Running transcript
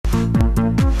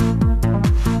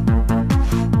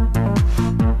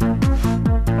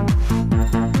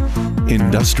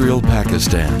Industrial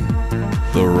Pakistan.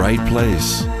 The right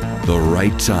place, the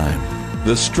right time.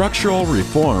 The structural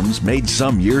reforms made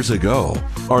some years ago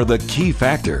are the key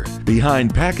factor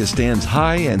behind Pakistan's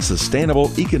high and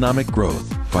sustainable economic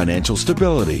growth, financial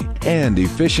stability, and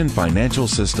efficient financial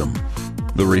system.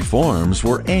 The reforms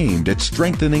were aimed at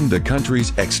strengthening the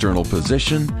country's external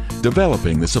position,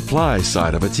 developing the supply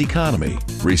side of its economy,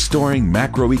 restoring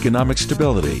macroeconomic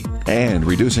stability, and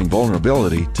reducing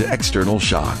vulnerability to external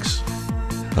shocks.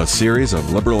 A series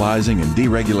of liberalizing and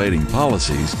deregulating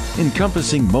policies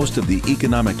encompassing most of the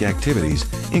economic activities,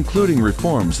 including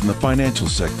reforms in the financial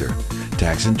sector,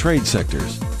 tax and trade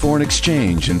sectors, foreign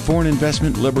exchange and foreign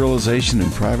investment liberalization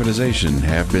and privatization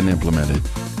have been implemented.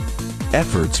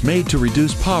 Efforts made to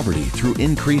reduce poverty through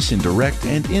increase in direct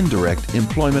and indirect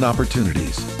employment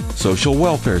opportunities, social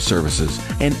welfare services,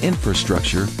 and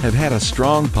infrastructure have had a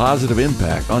strong positive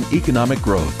impact on economic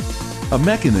growth. A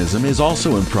mechanism is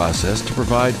also in process to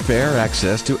provide fair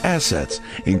access to assets,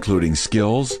 including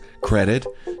skills, credit,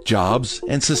 jobs,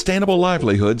 and sustainable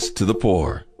livelihoods to the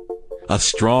poor. A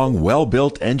strong,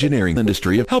 well-built engineering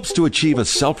industry helps to achieve a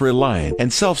self-reliant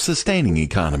and self-sustaining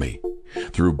economy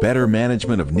through better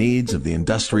management of needs of the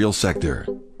industrial sector.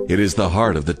 It is the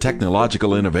heart of the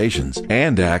technological innovations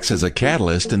and acts as a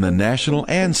catalyst in the national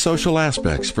and social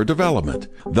aspects for development,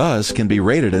 thus can be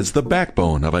rated as the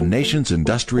backbone of a nation's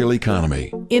industrial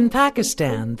economy. In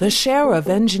Pakistan, the share of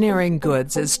engineering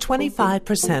goods is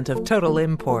 25% of total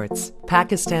imports.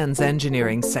 Pakistan's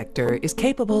engineering sector is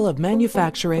capable of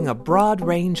manufacturing a broad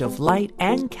range of light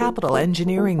and capital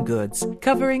engineering goods,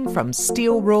 covering from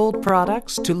steel-rolled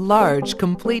products to large,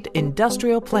 complete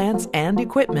industrial plants and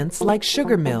equipments like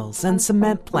sugar mills and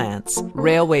cement plants,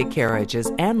 railway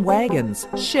carriages and wagons,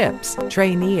 ships,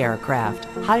 trainee aircraft,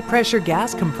 high-pressure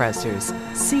gas compressors,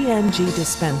 CNG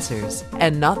dispensers,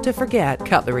 and not to forget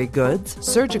cutlery goods,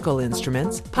 surgical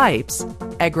instruments, pipes,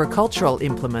 agricultural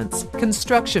implements,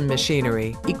 construction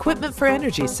machinery, equipment for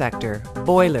energy sector,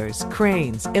 boilers,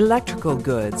 cranes, electrical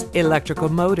goods, electrical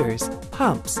motors,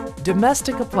 pumps,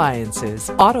 domestic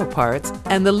appliances, auto parts,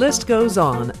 and the list goes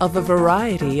on of a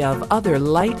variety of other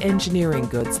light engineering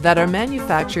goods that are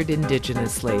manufactured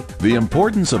indigenously. The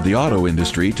importance of the auto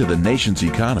industry to the nation's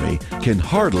economy can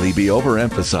hardly be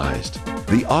overemphasized.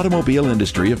 The automobile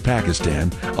industry of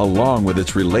Pakistan, along with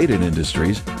its related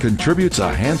industries, contributes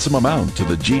a handsome amount to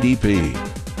the GDP.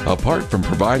 Apart from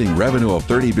providing revenue of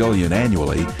 $30 billion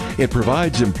annually, it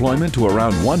provides employment to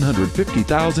around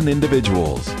 150,000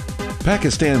 individuals.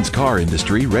 Pakistan's car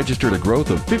industry registered a growth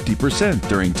of 50%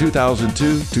 during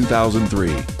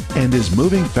 2002-2003 and is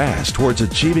moving fast towards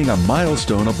achieving a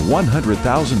milestone of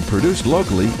 100,000 produced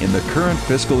locally in the current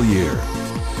fiscal year.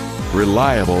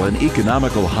 Reliable and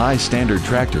economical high-standard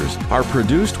tractors are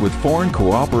produced with foreign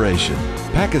cooperation.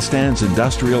 Pakistan's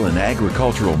industrial and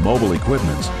agricultural mobile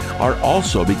equipments are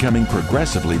also becoming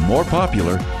progressively more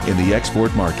popular in the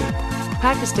export market.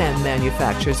 Pakistan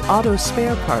manufactures auto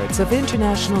spare parts of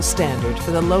international standard for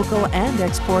the local and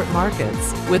export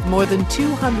markets. With more than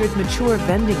 200 mature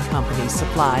vending companies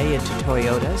supply into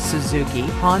Toyota, Suzuki,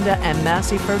 Honda, and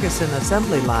Massey Ferguson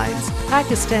assembly lines,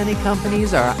 Pakistani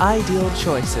companies are ideal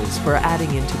choices for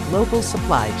adding into global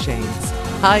supply chains.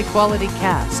 High-quality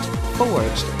cast,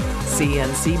 forged,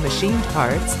 CNC machined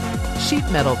parts, sheet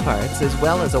metal parts, as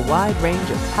well as a wide range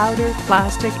of powder,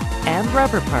 plastic, and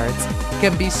rubber parts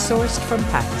can be sourced from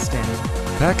Pakistan.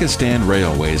 Pakistan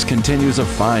Railways continues a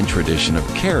fine tradition of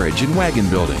carriage and wagon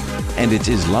building, and its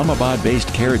Islamabad-based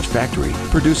carriage factory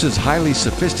produces highly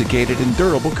sophisticated and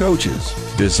durable coaches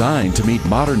designed to meet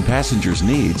modern passengers'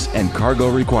 needs and cargo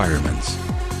requirements.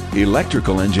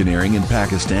 Electrical engineering in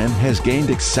Pakistan has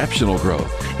gained exceptional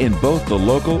growth in both the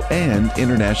local and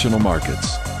international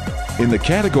markets. In the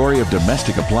category of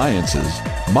domestic appliances,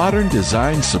 modern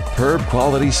designed superb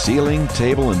quality ceiling,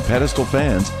 table, and pedestal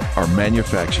fans are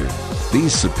manufactured.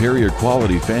 These superior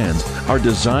quality fans are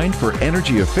designed for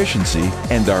energy efficiency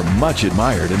and are much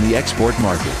admired in the export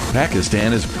market.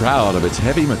 Pakistan is proud of its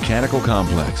heavy mechanical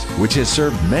complex, which has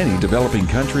served many developing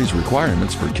countries'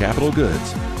 requirements for capital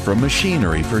goods, from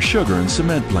machinery for sugar and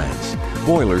cement plants,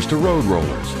 boilers to road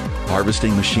rollers,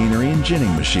 harvesting machinery and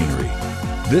ginning machinery.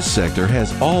 This sector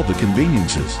has all the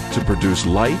conveniences to produce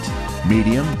light,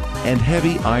 medium, and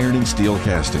heavy iron and steel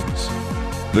castings.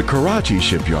 The Karachi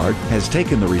shipyard has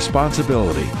taken the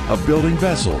responsibility of building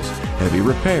vessels, heavy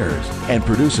repairs, and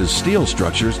produces steel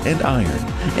structures and iron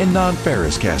and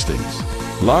non-ferrous castings.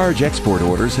 Large export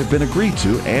orders have been agreed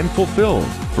to and fulfilled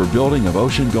for building of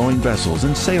ocean-going vessels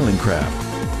and sailing craft.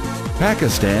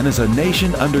 Pakistan is a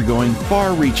nation undergoing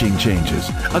far-reaching changes,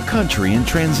 a country in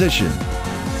transition.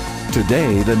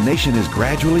 Today, the nation is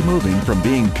gradually moving from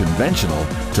being conventional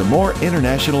to more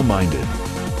international-minded.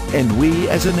 And we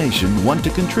as a nation want to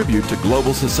contribute to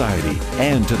global society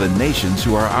and to the nations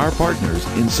who are our partners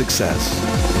in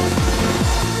success.